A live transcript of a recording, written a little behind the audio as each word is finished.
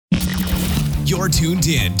You're tuned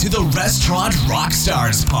in to the Restaurant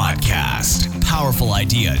Rockstars podcast. Powerful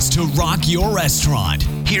ideas to rock your restaurant.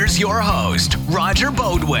 Here's your host, Roger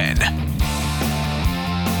Beaudoin.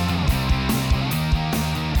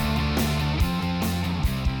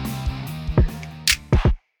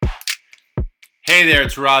 Hey there,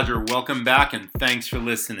 it's Roger. Welcome back and thanks for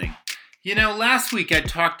listening. You know, last week I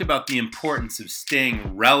talked about the importance of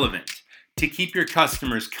staying relevant to keep your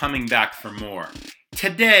customers coming back for more.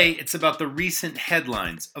 Today, it's about the recent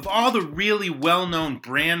headlines of all the really well-known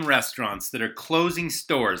brand restaurants that are closing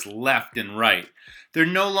stores left and right. They're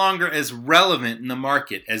no longer as relevant in the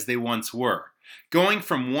market as they once were, going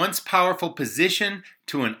from once powerful position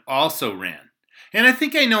to an also-ran. And I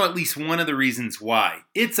think I know at least one of the reasons why.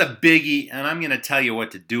 It's a biggie, and I'm going to tell you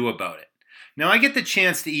what to do about it. Now, I get the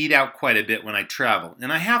chance to eat out quite a bit when I travel,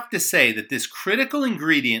 and I have to say that this critical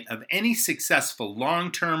ingredient of any successful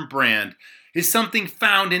long-term brand is something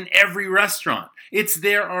found in every restaurant. It's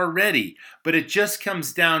there already, but it just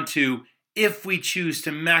comes down to if we choose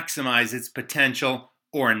to maximize its potential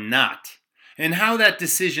or not, and how that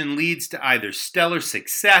decision leads to either stellar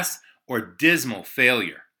success or dismal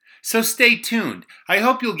failure. So stay tuned. I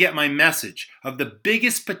hope you'll get my message of the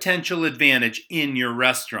biggest potential advantage in your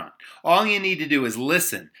restaurant. All you need to do is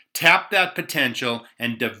listen, tap that potential,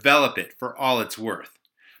 and develop it for all it's worth.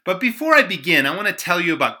 But before I begin, I want to tell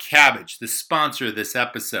you about Kabbage, the sponsor of this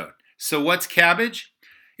episode. So what's Kabbage?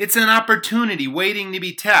 It's an opportunity waiting to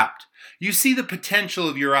be tapped. You see the potential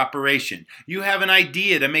of your operation. You have an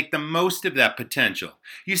idea to make the most of that potential.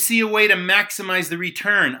 You see a way to maximize the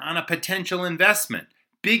return on a potential investment.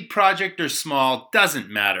 Big project or small, doesn't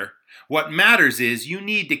matter. What matters is you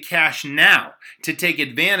need to cash now to take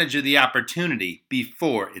advantage of the opportunity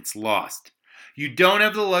before it's lost. You don't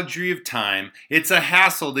have the luxury of time. It's a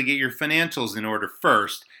hassle to get your financials in order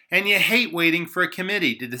first, and you hate waiting for a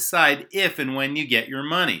committee to decide if and when you get your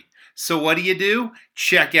money. So what do?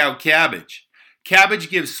 Check out Kabbage. Kabbage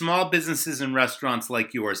gives small businesses and restaurants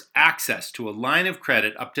like yours access to a line of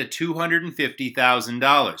credit up to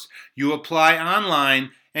 $250,000. You apply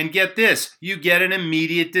online, and get this, you get an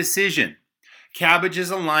immediate decision. Kabbage is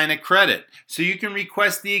a line of credit, so you can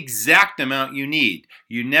request the exact amount you need.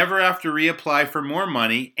 You never have to reapply for more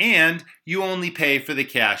money, and you only pay for the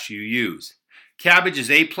cash you use. Kabbage is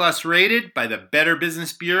A+ rated by the Better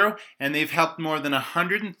Business Bureau, and they've helped more than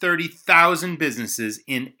 130,000 businesses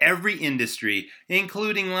in every industry,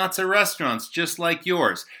 including lots of restaurants just like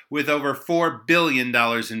yours, with over $4 billion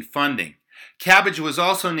in funding. Kabbage was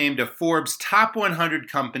also named a Forbes Top 100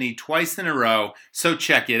 company twice in a row, so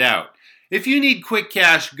check it out. If you need quick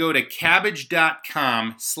cash, go to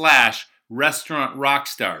kabbage.com/Restaurant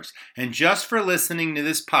Rockstars. And just for listening to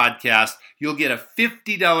this podcast, you'll get a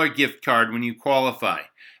 $50 gift card when you qualify.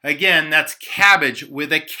 Again, that's Kabbage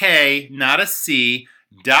with a K, not a C,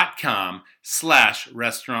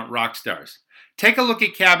 .com/Restaurant Rockstars. Take a look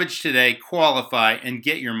at Kabbage today, qualify, and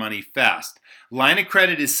get your money fast. Line of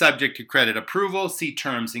credit is subject to credit approval. See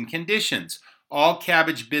terms and conditions. All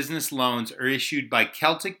Kabbage business loans are issued by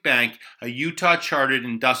Celtic Bank, a Utah-chartered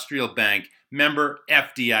industrial bank, member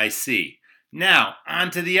FDIC. Now,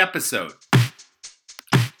 on to the episode.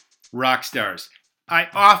 Rockstars, I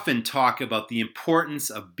often talk about the importance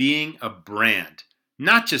of being a brand,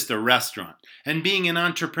 not just a restaurant, and being an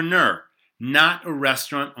entrepreneur, not a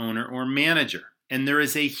restaurant owner or manager. And there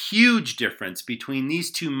is a huge difference between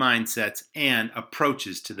these two mindsets and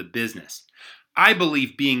approaches to the business. I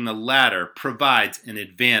believe being the latter provides an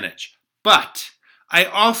advantage, but I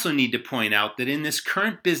also need to point out that in this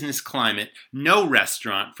current business climate, no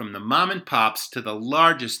restaurant from the mom and pops to the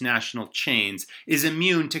largest national chains is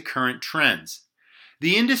immune to current trends.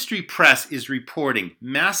 The industry press is reporting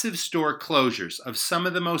massive store closures of some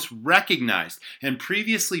of the most recognized and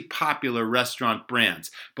previously popular restaurant brands,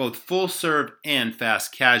 both full-serve and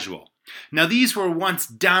fast casual. Now, these were once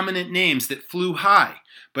dominant names that flew high,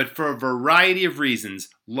 but for a variety of reasons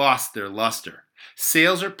lost their luster.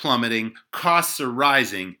 Sales are plummeting, costs are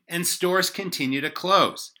rising, and stores continue to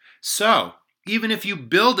close. So, even if you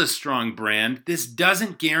build a strong brand, this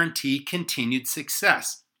doesn't guarantee continued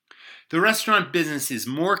success. The restaurant business is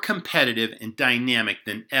more competitive and dynamic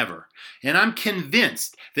than ever, and I'm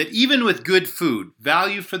convinced that even with good food,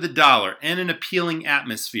 value for the dollar, and an appealing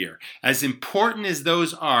atmosphere, as important as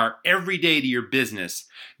those are every day to your business,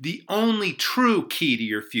 the only true key to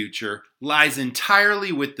your future lies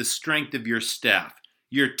entirely with the strength of your staff,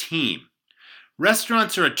 your team.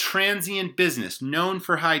 Restaurants are a transient business known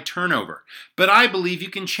for high turnover, but I believe you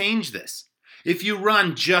can change this. If you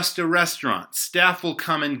run just a restaurant, staff will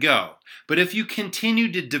come and go. But if you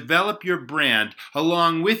continue to develop your brand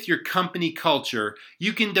along with your company culture,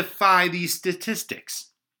 you can defy these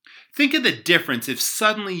statistics. Think of the difference if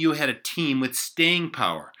suddenly you had a team with staying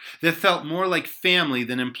power that felt more like family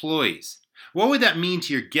than employees. What would that mean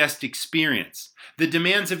to your guest experience, the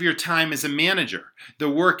demands of your time as a manager, the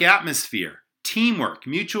work atmosphere, teamwork,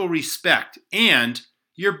 mutual respect, and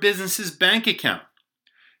your business's bank account?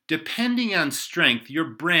 Depending on strength, your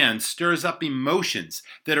brand stirs up emotions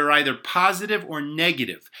that are either positive or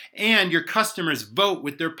negative, and your customers vote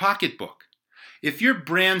with their pocketbook. If your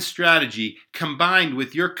brand strategy combined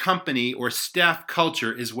with your company or staff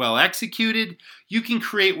culture is well executed, you can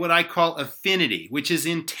create what I call affinity, which is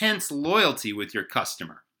intense loyalty with your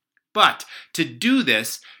customer. But to do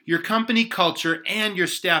this, your company culture and your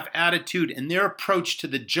staff attitude and their approach to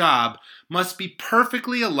the job must be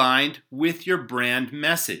perfectly aligned with your brand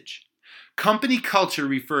message. Company culture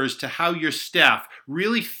refers to how your staff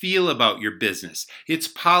really feel about your business, its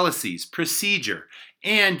policies, procedure,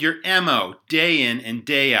 and your MO day in and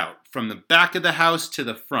day out, from the back of the house to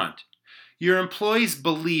the front. Your employees'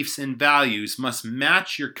 beliefs and values must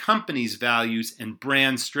match your company's values and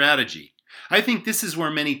brand strategy. I think this is where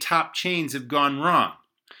many top chains have gone wrong.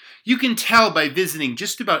 You can tell by visiting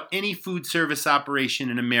just about any food service operation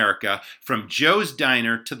in America, from Joe's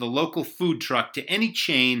Diner to the local food truck to any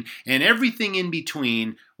chain and everything in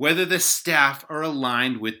between, whether the staff are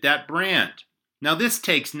aligned with that brand. Now, this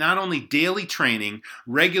takes not only daily training,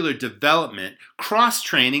 regular development,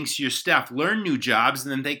 cross-training so your staff learn new jobs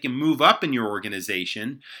and then they can move up in your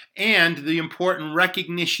organization, and the important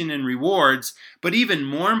recognition and rewards, but even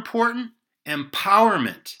more important,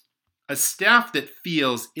 empowerment. A staff that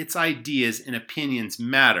feels its ideas and opinions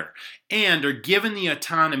matter and are given the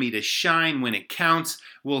autonomy to shine when it counts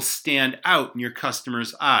will stand out in your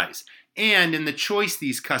customers' eyes and in the choice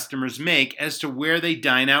these customers make as to where they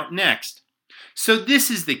dine out next. So this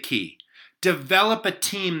is the key. Develop a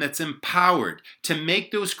team that's empowered to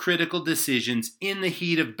make those critical decisions in the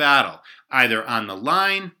heat of battle, either on the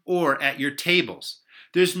line or at your tables.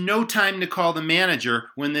 There's no time to call the manager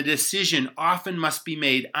when the decision often must be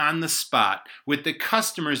made on the spot with the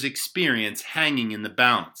customer's experience hanging in the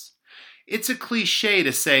balance. It's a cliche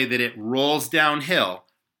to say that it rolls downhill,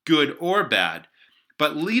 good or bad,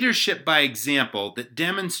 but leadership by example that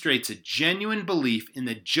demonstrates a genuine belief in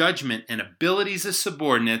the judgment and abilities of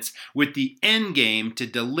subordinates with the end game to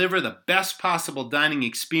deliver the best possible dining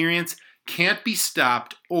experience can't be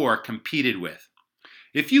stopped or competed with.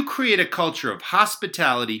 If you create a culture of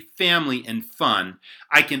hospitality, family, and fun,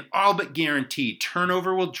 I can all but guarantee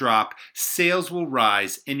turnover will drop, sales will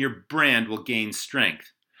rise, and your brand will gain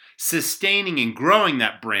strength. Sustaining and growing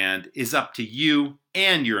that brand is up to you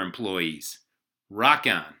and your employees. Rock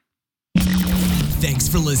on. Thanks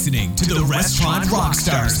for listening to the Restaurant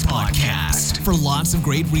Rockstars podcast. For lots of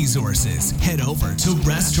great resources, head over to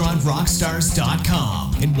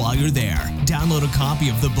restaurantrockstars.com. And while you're there, download a copy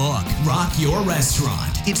of the book, Rock Your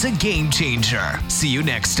Restaurant. It's a game changer. See you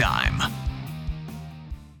next time.